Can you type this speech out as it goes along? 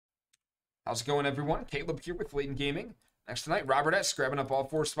How's it going, everyone? Caleb here with Layton Gaming. Next tonight, Robert S. grabbing up all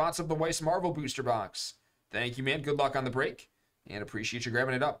 4 spots of the Weiss Marvel booster box. Thank you, man. Good luck on the break, and appreciate you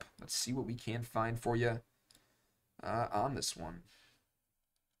grabbing it up. Let's see what we can find for you on this one.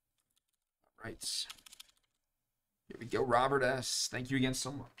 All right. Here we go, Robert S. Thank you again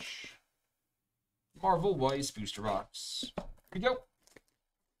so much. Marvel Weiss booster box. Here we go.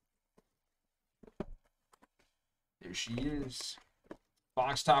 There she is.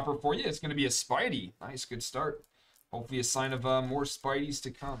 Box topper for you. It's going to be a Spidey. Nice, good start. Hopefully a sign of more Spideys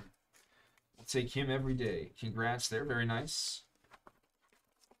to come. We'll take him every day. Congrats there. Very nice.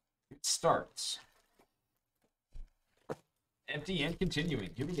 Good start. Empty and continuing.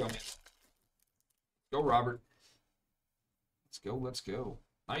 Here we go, man. Go, Robert. Let's go, let's go.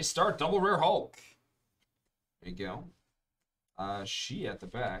 Nice start. Double rare Hulk. There you go. She at the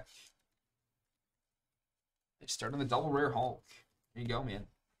back. They start on the double rare Hulk. There you go, man.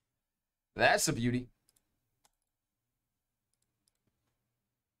 That's a beauty.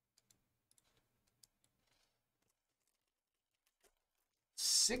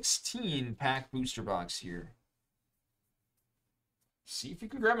 $16-pack booster box here. See if you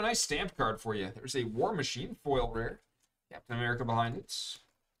can grab a nice stamp card for you. There's a War Machine foil rare. Captain America behind it.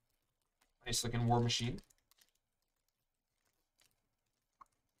 Nice looking War Machine.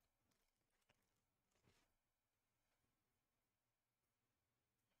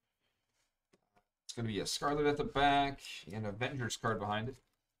 It's going to be a Scarlet at the back and Avengers card behind it.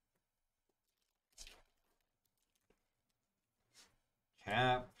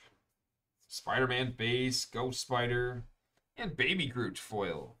 Cap, Spider-Man base, Ghost Spider, and Baby Groot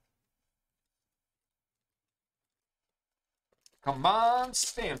foil. Come on,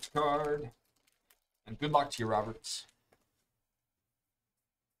 stamped card. And good luck to you, Roberts.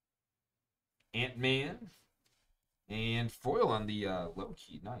 Ant-Man. And foil on the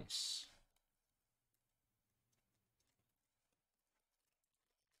low-key. Nice.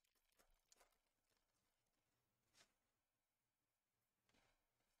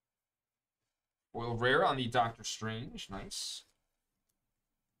 Foil rare on the Doctor Strange. Nice.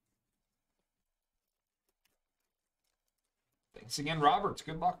 Thanks again, Roberts.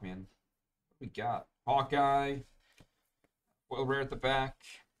 Good luck, man. What we got? Hawkeye. Foil rare at the back.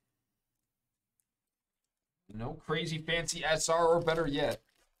 No crazy fancy SR or better yet.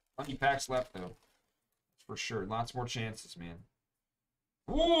 Plenty packs left, though. That's for sure. Lots more chances, man.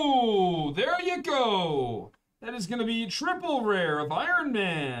 Ooh, there you go. That is going to be triple rare of Iron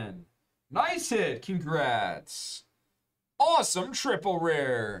Man. Nice hit. Congrats. Awesome triple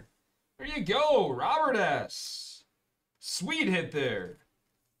rare. There you go, Robert S. Sweet hit there.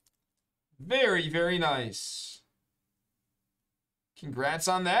 Very, very nice. Congrats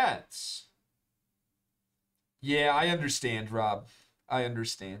on that. Yeah, I understand, Rob. I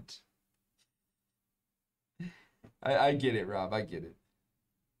understand. I get it, Rob. I get it.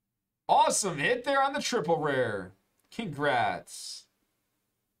 Awesome hit there on the triple rare. Congrats.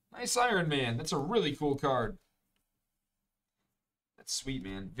 Nice Iron Man. That's a really cool card. That's sweet,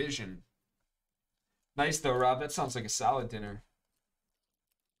 man. Vision. Nice, though, Rob. That sounds like a solid dinner.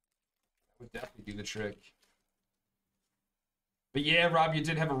 That would definitely do the trick. But yeah, Rob, you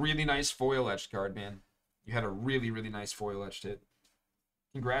did have a really nice foil etched card, man. You had a really, really nice foil etched hit.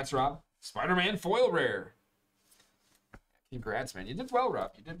 Congrats, Rob. Spider-Man foil rare. Congrats, man. You did well,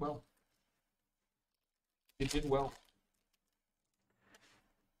 Rob. You did well. You did well.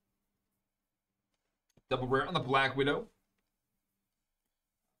 Double rare on the Black Widow.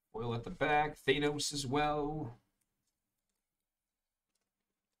 Foil at the back. Thanos as well.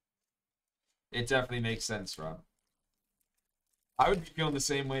 It definitely makes sense, Rob. I would be feeling the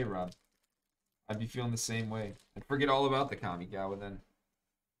same way, Rob. I'd be feeling the same way. I'd forget all about the Kamigawa then.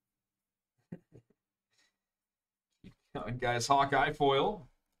 Keep going, guys. Hawkeye foil.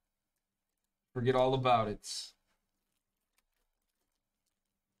 Forget all about it.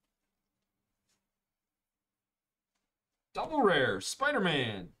 Double rare,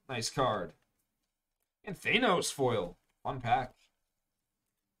 Spider-Man. Nice card. And Thanos foil. Fun pack.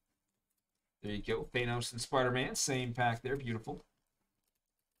 There you go. Thanos and Spider-Man. Same pack there. Beautiful.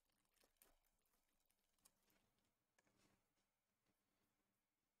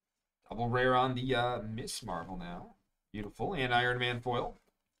 Double rare on the Miss Marvel now. Beautiful. And Iron Man foil.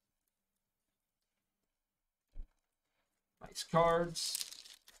 Nice cards.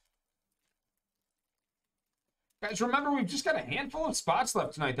 Guys, remember, we've just got a handful of spots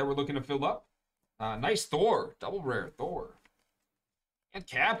left tonight that we're looking to fill up. Nice Thor. Double rare Thor. And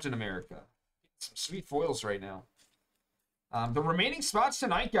Captain America. Some sweet foils right now. The remaining spots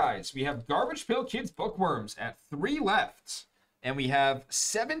tonight, guys. We have Garbage Pail Kids Bookworms at 3 left. And we have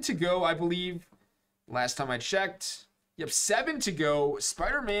 7 to go, I believe. Last time I checked. Yep, 7 to go.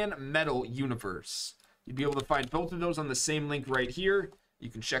 Spider-Man Metal Universe. You'd be able to find both of those on the same link right here. You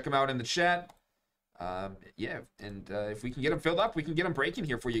can check them out in the chat. Yeah, and if we can get them filled up, we can get them breaking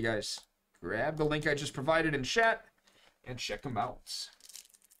here for you guys. Grab the link I just provided in chat and check them out.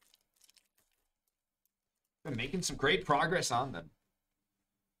 Been making some great progress on them.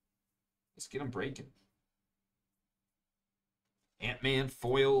 Let's get them breaking. Ant-Man,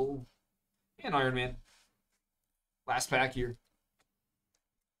 Foil, and Iron Man. Last pack here.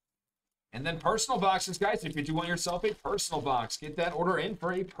 And then personal boxes, guys. If you do want yourself a personal box, get that order in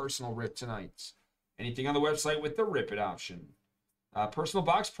for a personal rip tonight. Anything on the website with the Rip It option. Personal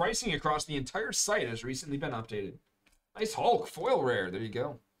box pricing across the entire site has recently been updated. Nice Hulk, foil rare. There you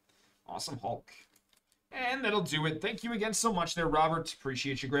go. Awesome Hulk. And that'll do it. Thank you again so much there, Robert.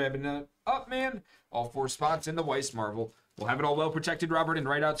 Appreciate you grabbing that up, man. All 4 spots in the Weiss Marvel. We'll have it all well protected, Robert, and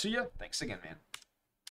right out to you. Thanks again, man.